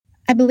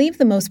I believe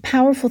the most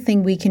powerful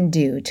thing we can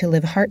do to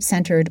live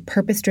heart-centered,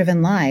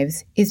 purpose-driven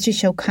lives is to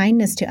show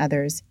kindness to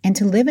others and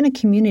to live in a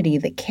community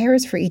that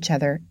cares for each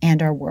other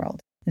and our world.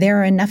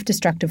 There are enough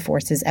destructive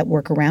forces at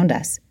work around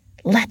us.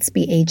 Let's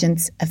be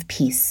agents of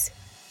peace.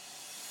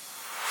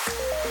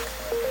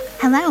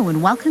 Hello,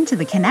 and welcome to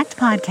the Connect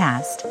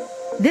Podcast.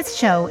 This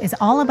show is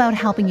all about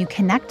helping you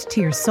connect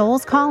to your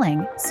soul's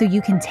calling so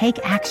you can take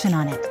action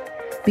on it.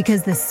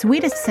 Because the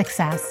sweetest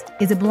success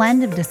is a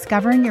blend of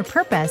discovering your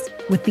purpose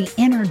with the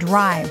inner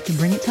drive to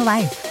bring it to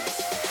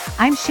life.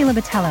 I'm Sheila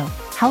Botelho,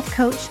 health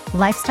coach,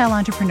 lifestyle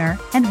entrepreneur,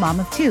 and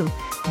mom of two,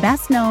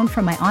 best known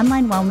for my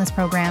online wellness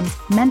programs,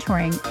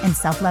 mentoring, and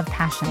self-love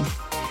passion.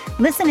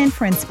 Listen in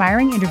for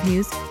inspiring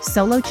interviews,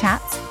 solo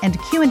chats,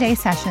 and Q&A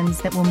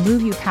sessions that will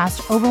move you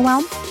past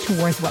overwhelm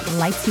towards what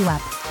lights you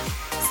up.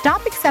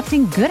 Stop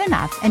accepting good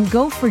enough and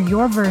go for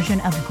your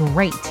version of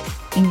great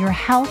in your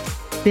health,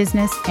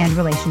 business, and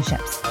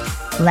relationships.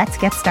 Let's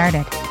get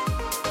started.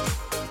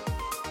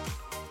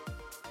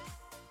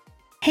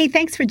 Hey,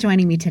 thanks for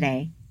joining me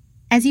today.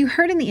 As you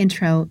heard in the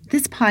intro,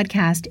 this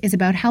podcast is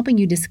about helping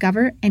you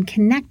discover and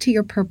connect to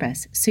your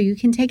purpose so you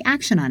can take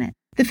action on it.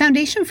 The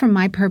foundation for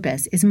my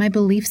purpose is my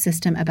belief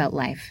system about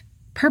life.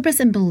 Purpose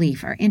and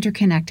belief are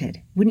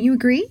interconnected. Wouldn't you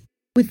agree?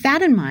 With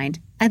that in mind,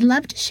 I'd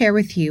love to share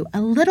with you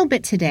a little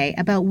bit today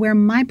about where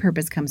my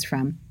purpose comes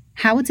from,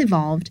 how it's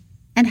evolved,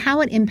 and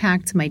how it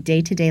impacts my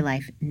day-to-day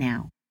life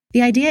now.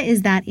 The idea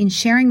is that in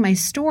sharing my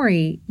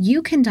story,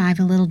 you can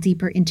dive a little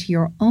deeper into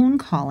your own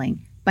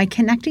calling by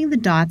connecting the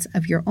dots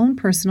of your own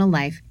personal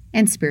life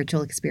and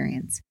spiritual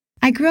experience.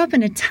 I grew up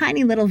in a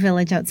tiny little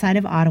village outside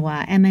of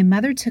Ottawa, and my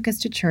mother took us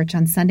to church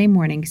on Sunday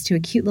mornings to a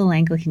cute little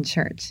Anglican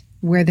church,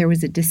 where there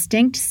was a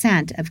distinct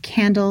scent of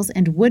candles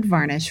and wood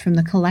varnish from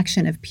the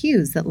collection of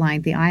pews that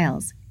lined the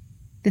aisles.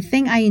 The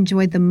thing I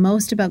enjoyed the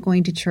most about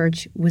going to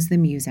church was the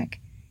music,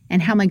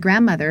 and how my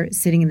grandmother,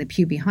 sitting in the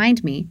pew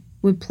behind me,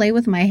 would play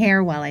with my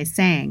hair while I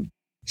sang.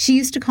 She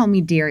used to call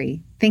me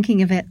Dearie.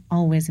 Thinking of it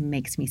always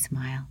makes me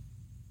smile.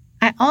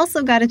 I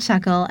also got a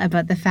chuckle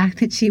about the fact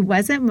that she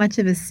wasn't much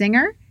of a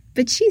singer,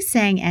 but she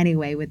sang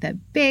anyway with a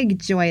big,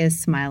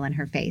 joyous smile on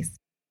her face.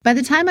 By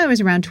the time I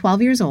was around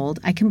 12 years old,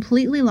 I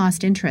completely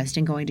lost interest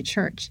in going to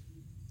church.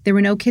 There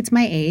were no kids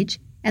my age,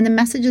 and the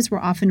messages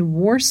were often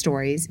war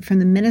stories from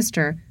the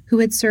minister who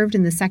had served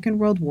in the Second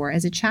World War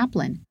as a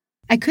chaplain.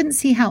 I couldn't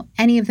see how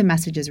any of the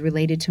messages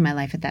related to my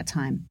life at that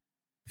time.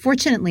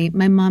 Fortunately,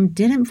 my mom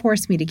didn't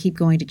force me to keep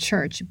going to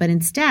church, but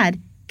instead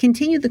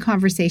continued the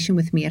conversation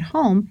with me at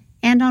home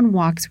and on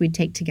walks we'd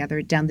take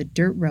together down the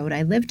dirt road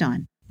I lived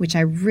on, which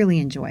I really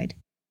enjoyed.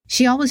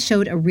 She always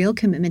showed a real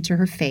commitment to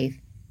her faith,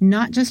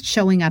 not just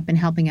showing up and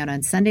helping out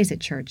on Sundays at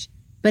church,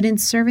 but in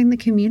serving the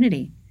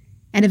community,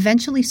 and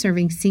eventually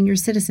serving senior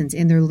citizens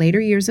in their later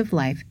years of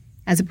life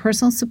as a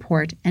personal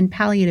support and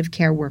palliative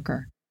care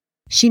worker.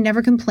 She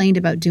never complained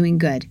about doing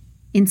good.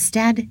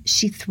 Instead,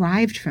 she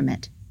thrived from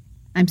it.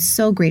 I'm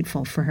so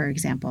grateful for her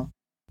example.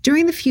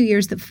 During the few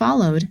years that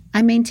followed,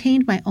 I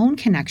maintained my own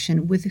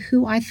connection with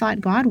who I thought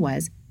God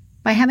was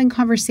by having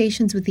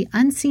conversations with the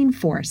unseen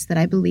force that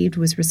I believed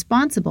was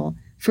responsible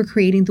for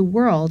creating the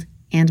world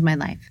and my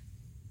life.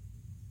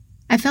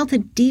 I felt a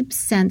deep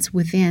sense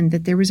within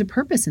that there was a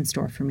purpose in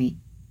store for me.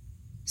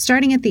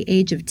 Starting at the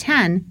age of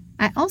 10,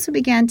 I also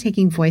began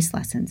taking voice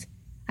lessons.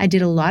 I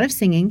did a lot of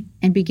singing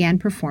and began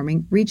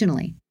performing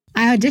regionally.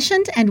 I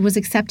auditioned and was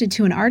accepted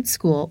to an art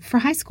school for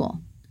high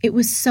school. It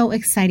was so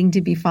exciting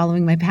to be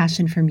following my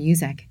passion for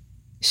music.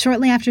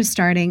 Shortly after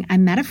starting, I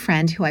met a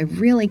friend who I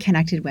really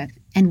connected with,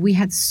 and we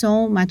had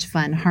so much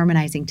fun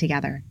harmonizing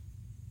together.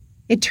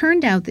 It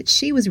turned out that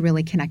she was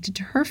really connected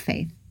to her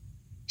faith.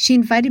 She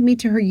invited me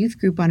to her youth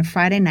group on a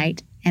Friday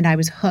night, and I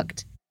was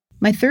hooked.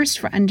 My thirst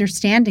for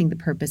understanding the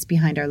purpose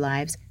behind our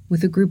lives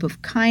with a group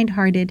of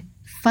kind-hearted,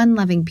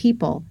 fun-loving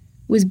people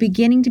was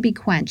beginning to be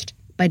quenched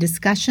by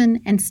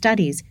discussion and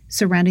studies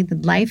surrounding the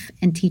life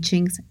and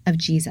teachings of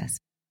Jesus.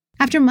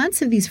 After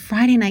months of these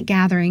Friday night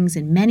gatherings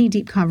and many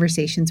deep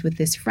conversations with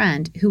this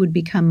friend, who would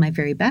become my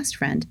very best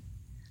friend,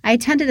 I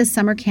attended a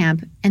summer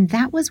camp, and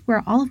that was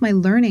where all of my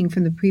learning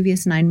from the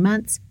previous 9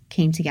 months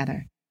came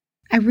together.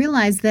 I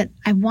realized that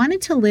I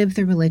wanted to live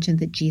the religion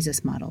that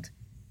Jesus modeled,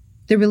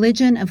 the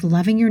religion of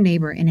loving your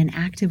neighbor in an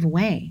active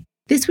way.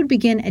 This would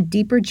begin a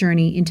deeper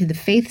journey into the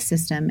faith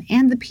system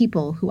and the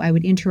people who I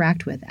would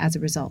interact with as a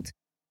result.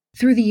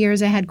 Through the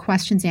years, I had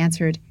questions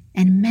answered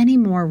and many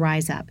more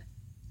rise up.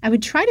 I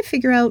would try to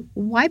figure out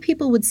why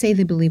people would say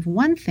they believe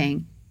one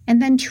thing and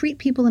then treat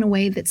people in a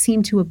way that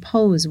seemed to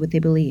oppose what they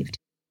believed.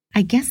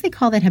 I guess they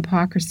call that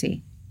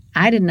hypocrisy.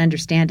 I didn't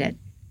understand it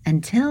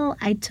until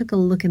I took a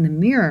look in the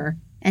mirror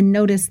and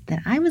noticed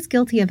that I was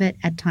guilty of it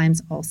at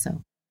times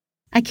also.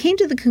 I came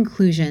to the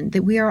conclusion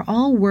that we are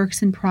all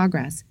works in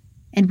progress,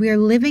 and we are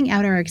living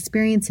out our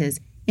experiences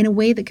in a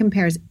way that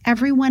compares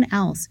everyone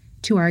else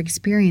to our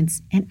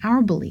experience and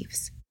our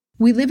beliefs.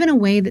 We live in a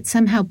way that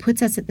somehow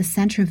puts us at the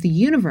center of the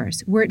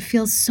universe, where it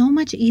feels so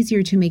much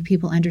easier to make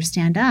people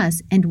understand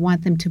us and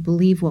want them to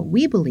believe what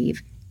we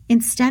believe,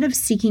 instead of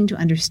seeking to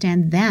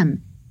understand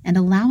them and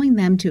allowing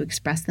them to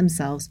express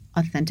themselves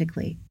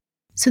authentically.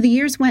 So the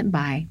years went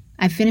by.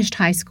 I finished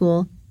high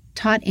school,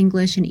 taught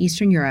English in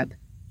Eastern Europe,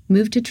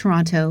 moved to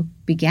Toronto,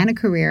 began a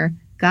career,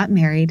 got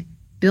married,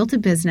 built a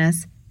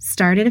business,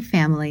 started a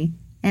family,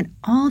 and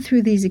all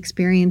through these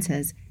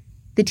experiences,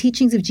 the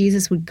teachings of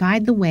Jesus would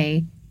guide the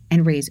way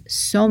and raise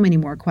so many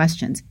more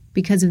questions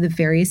because of the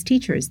various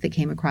teachers that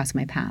came across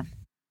my path.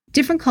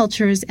 Different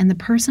cultures and the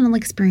personal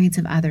experience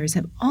of others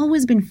have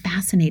always been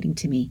fascinating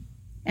to me,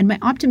 and my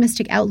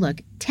optimistic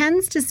outlook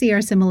tends to see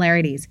our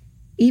similarities,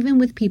 even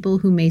with people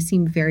who may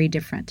seem very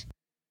different.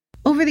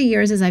 Over the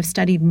years, as I've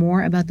studied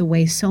more about the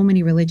way so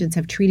many religions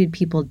have treated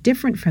people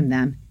different from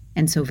them,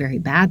 and so very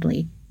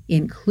badly,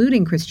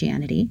 including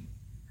Christianity,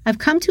 I've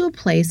come to a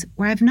place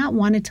where I've not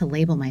wanted to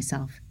label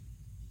myself.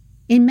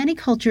 In many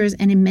cultures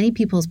and in many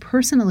people's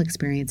personal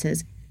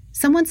experiences,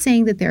 someone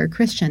saying that they're a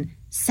Christian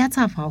sets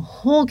off a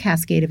whole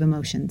cascade of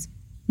emotions,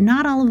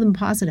 not all of them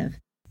positive.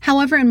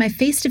 However, in my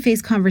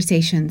face-to-face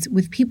conversations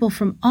with people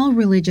from all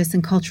religious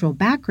and cultural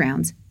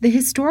backgrounds, the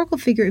historical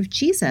figure of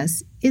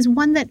Jesus is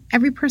one that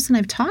every person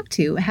I've talked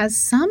to has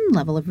some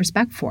level of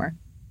respect for.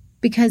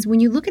 Because when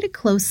you look at it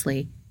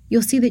closely,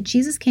 you'll see that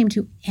Jesus came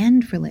to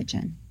end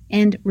religion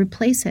and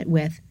replace it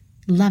with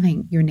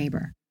loving your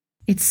neighbor.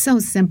 It's so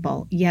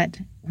simple, yet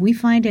we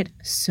find it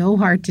so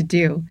hard to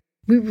do.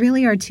 We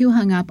really are too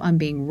hung up on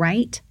being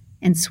right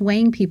and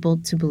swaying people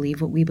to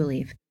believe what we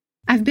believe.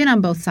 I've been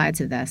on both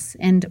sides of this,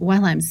 and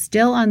while I'm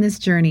still on this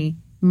journey,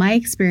 my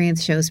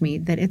experience shows me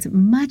that it's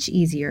much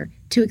easier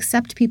to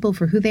accept people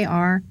for who they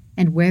are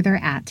and where they're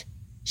at,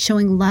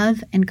 showing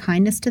love and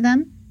kindness to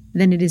them,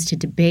 than it is to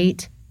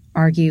debate,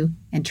 argue,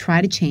 and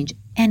try to change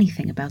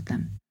anything about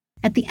them.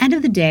 At the end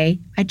of the day,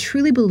 I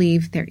truly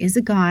believe there is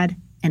a God,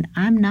 and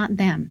I'm not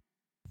them.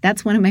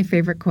 That's one of my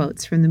favorite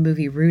quotes from the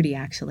movie Rudy,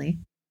 actually.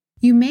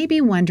 You may be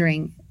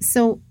wondering,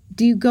 so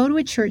do you go to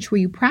a church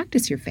where you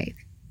practice your faith?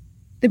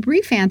 The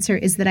brief answer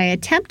is that I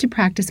attempt to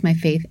practice my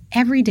faith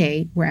every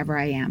day wherever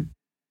I am.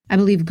 I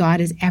believe God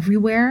is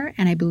everywhere,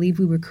 and I believe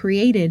we were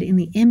created in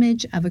the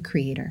image of a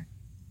creator.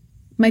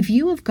 My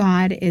view of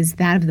God is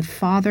that of the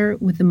Father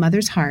with the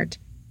mother's heart,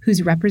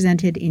 who's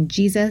represented in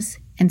Jesus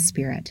and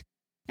Spirit.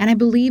 And I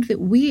believe that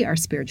we are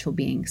spiritual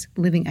beings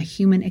living a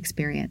human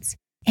experience.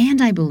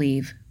 And I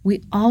believe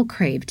we all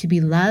crave to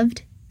be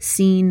loved,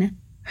 seen,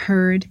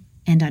 heard,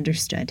 and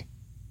understood.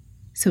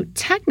 So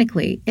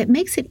technically, it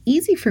makes it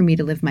easy for me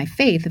to live my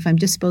faith if I'm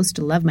just supposed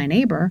to love my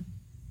neighbor.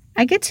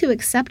 I get to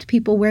accept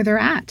people where they're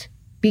at,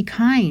 be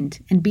kind,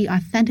 and be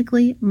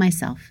authentically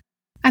myself.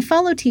 I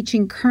follow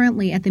teaching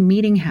currently at the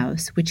Meeting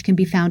House, which can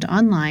be found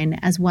online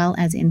as well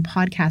as in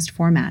podcast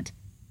format.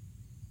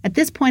 At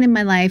this point in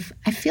my life,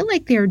 I feel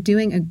like they are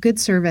doing a good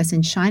service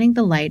in shining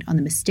the light on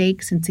the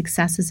mistakes and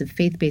successes of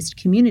faith-based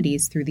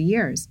communities through the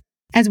years,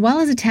 as well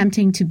as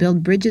attempting to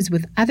build bridges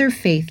with other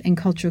faith and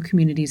cultural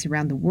communities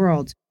around the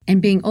world,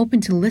 and being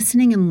open to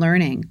listening and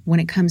learning when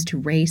it comes to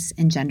race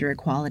and gender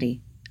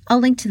equality. I'll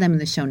link to them in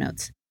the show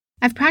notes.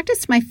 I've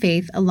practiced my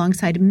faith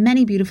alongside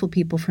many beautiful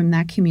people from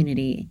that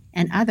community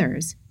and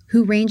others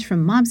who range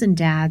from moms and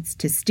dads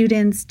to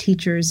students,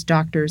 teachers,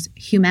 doctors,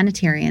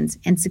 humanitarians,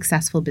 and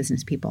successful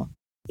business people.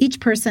 Each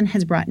person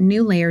has brought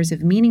new layers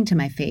of meaning to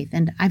my faith,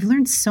 and I've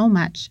learned so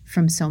much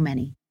from so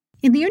many.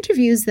 In the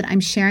interviews that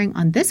I'm sharing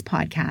on this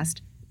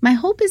podcast, my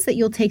hope is that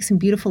you'll take some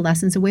beautiful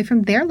lessons away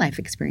from their life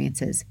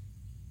experiences,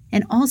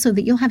 and also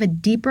that you'll have a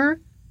deeper,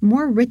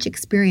 more rich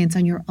experience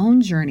on your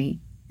own journey,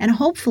 and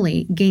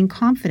hopefully gain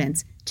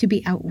confidence to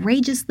be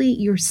outrageously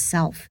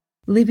yourself,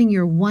 living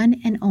your one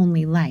and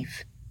only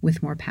life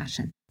with more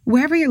passion.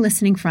 Wherever you're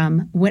listening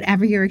from,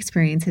 whatever your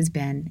experience has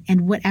been,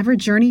 and whatever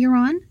journey you're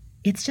on,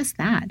 it's just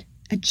that,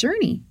 a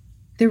journey.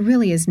 There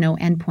really is no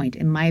endpoint,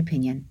 in my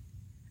opinion.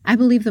 I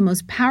believe the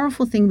most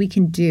powerful thing we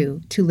can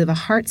do to live a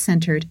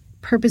heart-centered,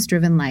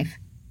 purpose-driven life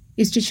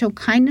is to show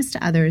kindness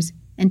to others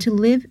and to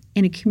live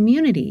in a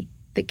community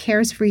that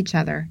cares for each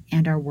other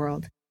and our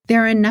world.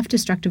 There are enough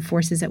destructive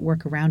forces at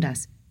work around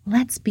us.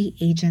 Let's be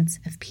agents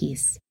of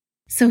peace.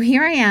 So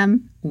here I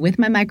am with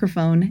my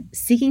microphone,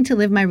 seeking to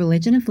live my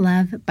religion of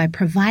love by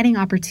providing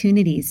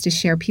opportunities to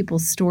share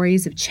people's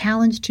stories of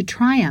challenge to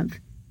triumph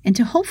and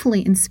to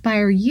hopefully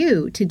inspire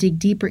you to dig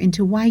deeper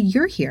into why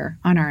you're here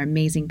on our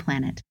amazing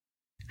planet.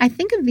 I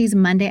think of these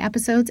Monday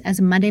episodes as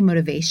Monday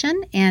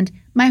motivation, and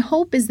my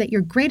hope is that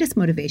your greatest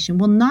motivation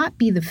will not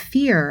be the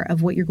fear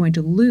of what you're going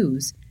to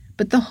lose,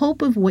 but the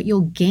hope of what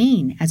you'll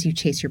gain as you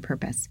chase your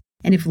purpose.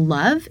 And if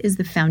love is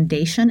the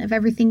foundation of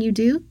everything you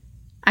do,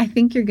 I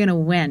think you're going to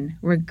win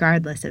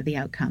regardless of the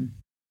outcome.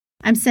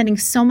 I'm sending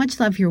so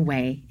much love your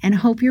way and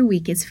hope your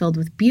week is filled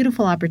with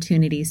beautiful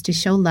opportunities to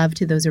show love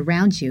to those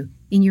around you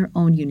in your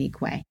own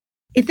unique way.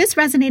 If this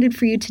resonated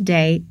for you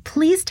today,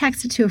 please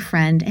text it to a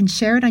friend and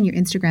share it on your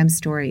Instagram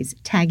stories,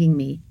 tagging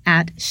me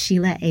at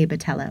Sheila A.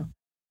 Botello.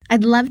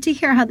 I'd love to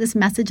hear how this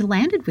message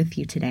landed with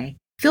you today.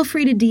 Feel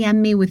free to DM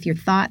me with your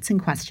thoughts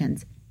and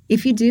questions.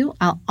 If you do,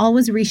 I'll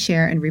always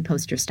reshare and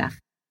repost your stuff.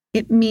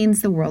 It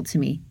means the world to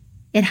me.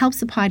 It helps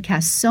the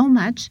podcast so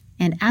much,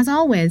 and as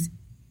always,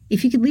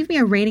 If you could leave me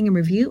a rating and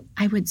review,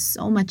 I would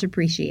so much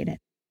appreciate it.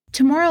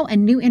 Tomorrow, a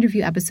new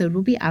interview episode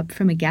will be up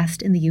from a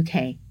guest in the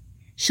UK.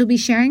 She'll be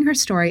sharing her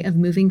story of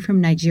moving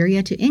from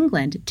Nigeria to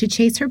England to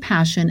chase her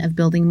passion of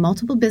building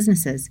multiple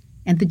businesses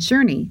and the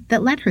journey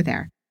that led her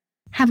there.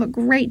 Have a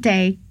great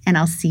day, and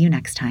I'll see you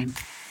next time.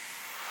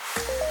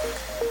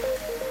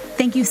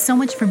 Thank you so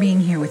much for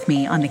being here with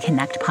me on the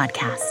Connect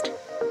podcast.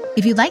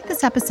 If you like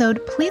this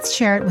episode, please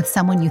share it with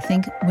someone you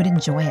think would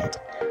enjoy it.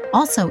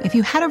 Also, if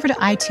you head over to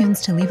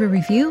iTunes to leave a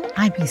review,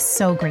 I'd be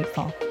so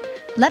grateful.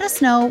 Let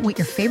us know what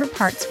your favorite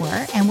parts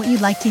were and what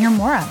you'd like to hear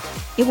more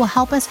of. It will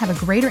help us have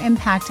a greater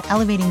impact,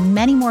 elevating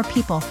many more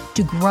people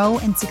to grow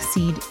and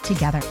succeed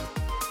together.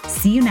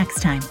 See you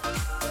next time.